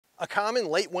A common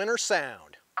late winter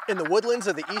sound in the woodlands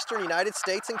of the eastern United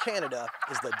States and Canada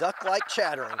is the duck-like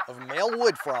chattering of male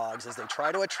wood frogs as they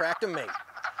try to attract a mate.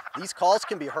 These calls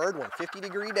can be heard when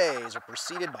 50-degree days are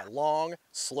preceded by long,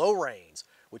 slow rains,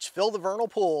 which fill the vernal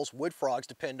pools wood frogs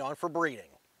depend on for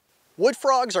breeding. Wood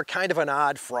frogs are kind of an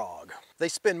odd frog. They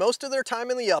spend most of their time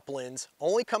in the uplands,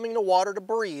 only coming to water to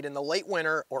breed in the late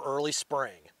winter or early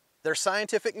spring. Their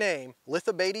scientific name,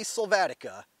 Lithobates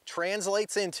sylvatica,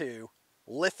 translates into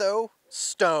litho,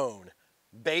 stone,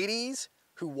 bates,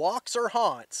 who walks or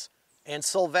haunts, and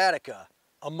sylvatica,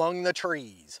 among the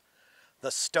trees.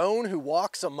 The stone who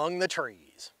walks among the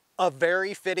trees. A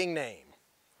very fitting name.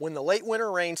 When the late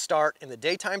winter rains start and the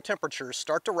daytime temperatures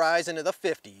start to rise into the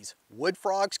 50s, wood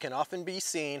frogs can often be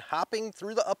seen hopping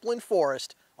through the upland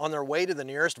forest on their way to the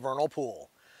nearest vernal pool.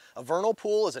 A vernal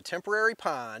pool is a temporary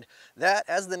pond that,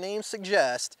 as the name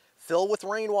suggests, fill with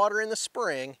rainwater in the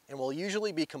spring and will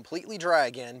usually be completely dry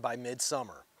again by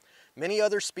midsummer. Many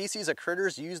other species of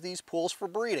critters use these pools for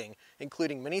breeding,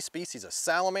 including many species of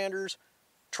salamanders,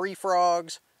 tree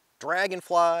frogs,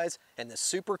 dragonflies, and the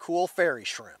super cool fairy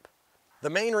shrimp.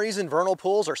 The main reason vernal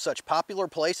pools are such popular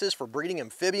places for breeding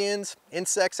amphibians,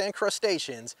 insects, and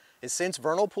crustaceans is since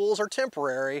vernal pools are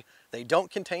temporary, they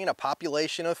don't contain a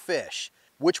population of fish,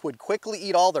 which would quickly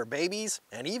eat all their babies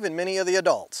and even many of the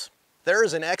adults. There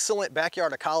is an excellent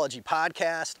backyard ecology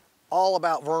podcast all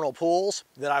about vernal pools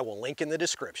that I will link in the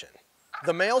description.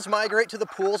 The males migrate to the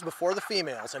pools before the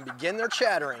females and begin their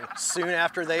chattering soon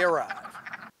after they arrive.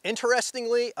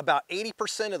 Interestingly, about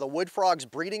 80% of the wood frogs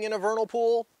breeding in a vernal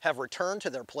pool have returned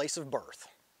to their place of birth.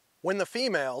 When the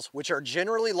females, which are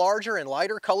generally larger and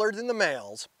lighter colored than the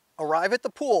males, arrive at the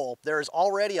pool, there is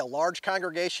already a large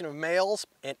congregation of males,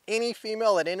 and any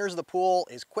female that enters the pool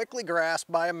is quickly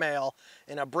grasped by a male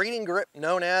in a breeding grip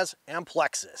known as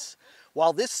amplexus.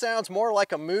 While this sounds more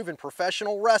like a move in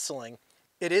professional wrestling,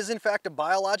 it is in fact a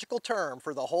biological term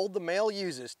for the hold the male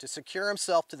uses to secure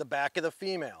himself to the back of the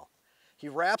female. He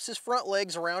wraps his front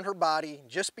legs around her body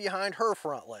just behind her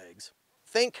front legs.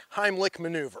 Think Heimlich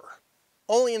maneuver.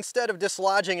 Only instead of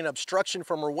dislodging an obstruction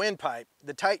from her windpipe,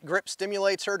 the tight grip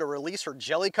stimulates her to release her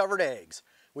jelly-covered eggs,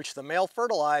 which the male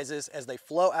fertilizes as they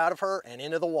flow out of her and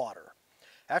into the water.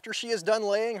 After she is done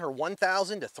laying her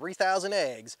 1,000 to 3,000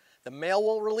 eggs, the male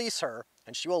will release her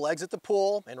and she will exit the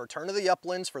pool and return to the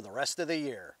uplands for the rest of the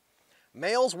year.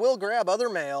 Males will grab other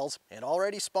males and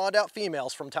already spawned out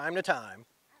females from time to time.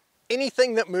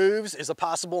 Anything that moves is a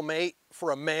possible mate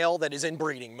for a male that is in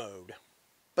breeding mode.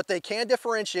 But they can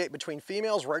differentiate between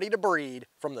females ready to breed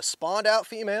from the spawned out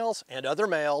females and other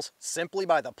males simply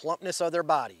by the plumpness of their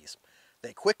bodies.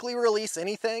 They quickly release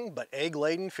anything but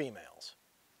egg-laden females.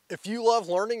 If you love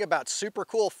learning about super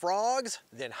cool frogs,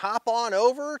 then hop on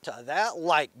over to that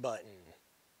like button.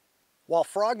 While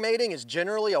frog mating is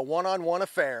generally a one-on-one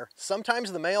affair,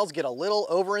 sometimes the males get a little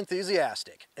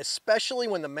over-enthusiastic, especially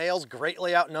when the males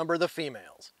greatly outnumber the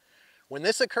females. When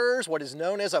this occurs, what is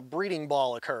known as a breeding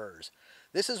ball occurs.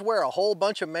 This is where a whole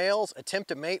bunch of males attempt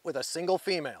to mate with a single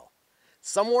female.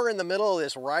 Somewhere in the middle of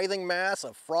this writhing mass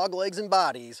of frog legs and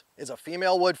bodies is a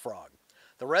female wood frog.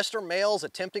 The rest are males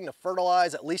attempting to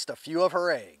fertilize at least a few of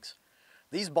her eggs.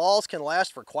 These balls can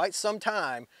last for quite some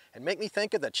time and make me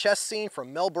think of the chess scene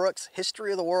from Mel Brooks'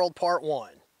 History of the World Part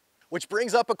 1. Which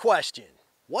brings up a question.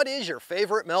 What is your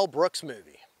favorite Mel Brooks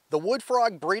movie? The wood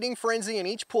frog breeding frenzy in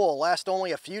each pool lasts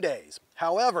only a few days.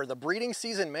 However, the breeding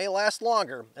season may last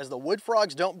longer as the wood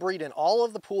frogs don't breed in all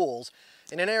of the pools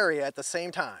in an area at the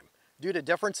same time due to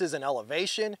differences in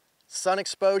elevation, sun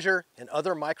exposure, and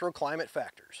other microclimate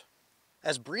factors.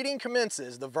 As breeding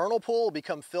commences, the vernal pool will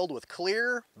become filled with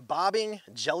clear, bobbing,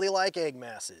 jelly-like egg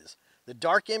masses. The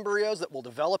dark embryos that will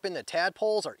develop into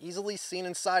tadpoles are easily seen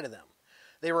inside of them.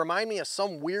 They remind me of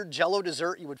some weird jello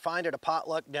dessert you would find at a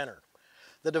potluck dinner.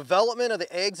 The development of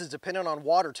the eggs is dependent on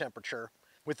water temperature,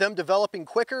 with them developing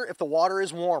quicker if the water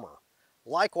is warmer.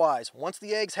 Likewise, once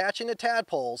the eggs hatch into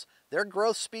tadpoles, their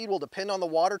growth speed will depend on the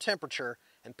water temperature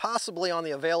and possibly on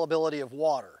the availability of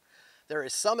water. There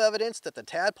is some evidence that the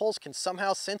tadpoles can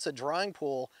somehow sense a drying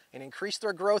pool and increase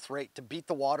their growth rate to beat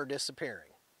the water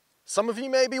disappearing. Some of you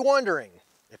may be wondering,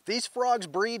 if these frogs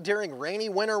breed during rainy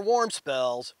winter warm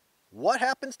spells, what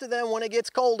happens to them when it gets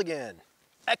cold again?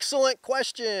 Excellent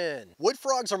question! Wood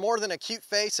frogs are more than a cute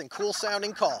face and cool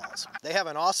sounding calls. They have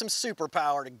an awesome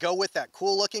superpower to go with that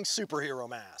cool looking superhero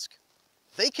mask.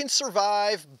 They can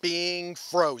survive being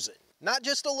frozen. Not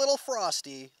just a little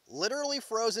frosty, literally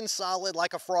frozen solid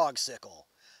like a frog sickle.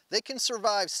 They can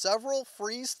survive several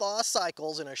freeze-thaw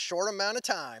cycles in a short amount of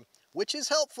time, which is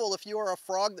helpful if you are a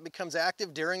frog that becomes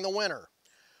active during the winter.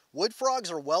 Wood frogs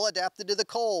are well adapted to the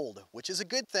cold, which is a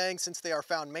good thing since they are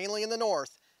found mainly in the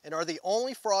north and are the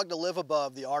only frog to live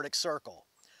above the Arctic Circle.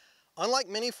 Unlike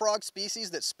many frog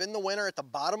species that spend the winter at the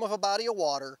bottom of a body of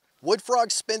water, wood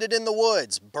frogs spend it in the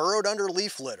woods, burrowed under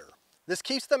leaf litter. This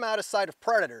keeps them out of sight of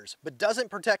predators, but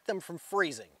doesn't protect them from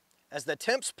freezing. As the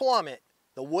temps plummet,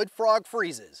 the wood frog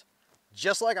freezes,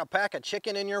 just like a pack of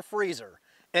chicken in your freezer,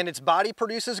 and its body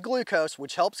produces glucose,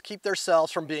 which helps keep their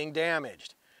cells from being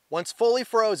damaged. Once fully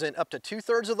frozen, up to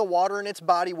 2/3 of the water in its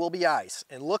body will be ice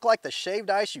and look like the shaved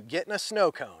ice you get in a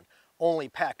snow cone, only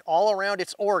packed all around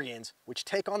its organs, which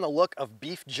take on the look of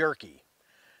beef jerky.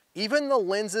 Even the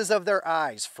lenses of their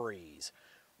eyes freeze.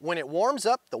 When it warms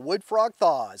up, the wood frog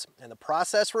thaws, and the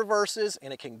process reverses,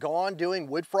 and it can go on doing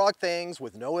wood frog things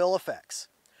with no ill effects.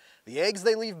 The eggs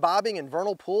they leave bobbing in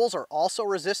vernal pools are also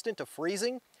resistant to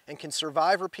freezing and can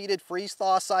survive repeated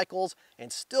freeze-thaw cycles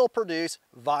and still produce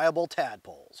viable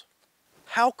tadpoles.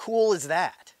 How cool is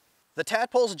that? The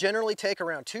tadpoles generally take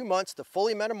around 2 months to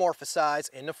fully metamorphosize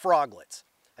into froglets.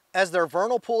 As their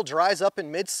vernal pool dries up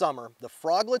in midsummer, the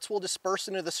froglets will disperse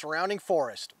into the surrounding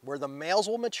forest, where the males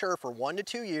will mature for 1 to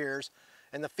 2 years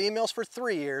and the females for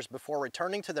 3 years before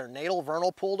returning to their natal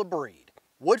vernal pool to breed.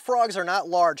 Wood frogs are not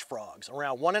large frogs,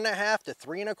 around 1.5 to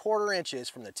 3¼ inches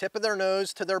from the tip of their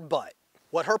nose to their butt,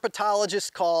 what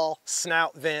herpetologists call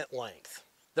snout vent length.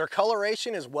 Their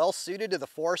coloration is well suited to the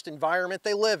forest environment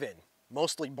they live in,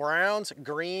 mostly browns,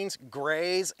 greens,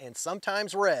 grays, and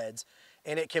sometimes reds,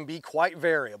 and it can be quite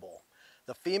variable.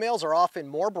 The females are often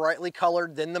more brightly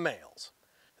colored than the males.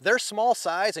 Their small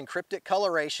size and cryptic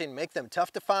coloration make them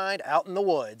tough to find out in the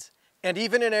woods, and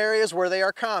even in areas where they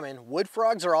are common, wood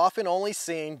frogs are often only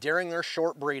seen during their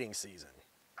short breeding season.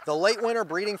 The late winter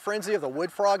breeding frenzy of the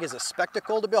wood frog is a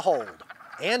spectacle to behold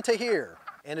and to hear,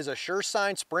 and is a sure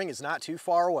sign spring is not too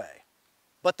far away.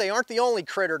 But they aren't the only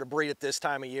critter to breed at this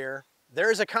time of year.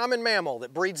 There is a common mammal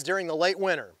that breeds during the late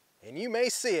winter, and you may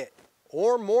see it,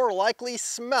 or more likely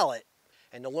smell it.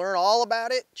 And to learn all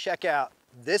about it, check out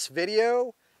this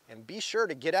video and be sure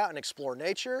to get out and explore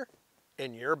nature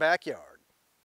in your backyard.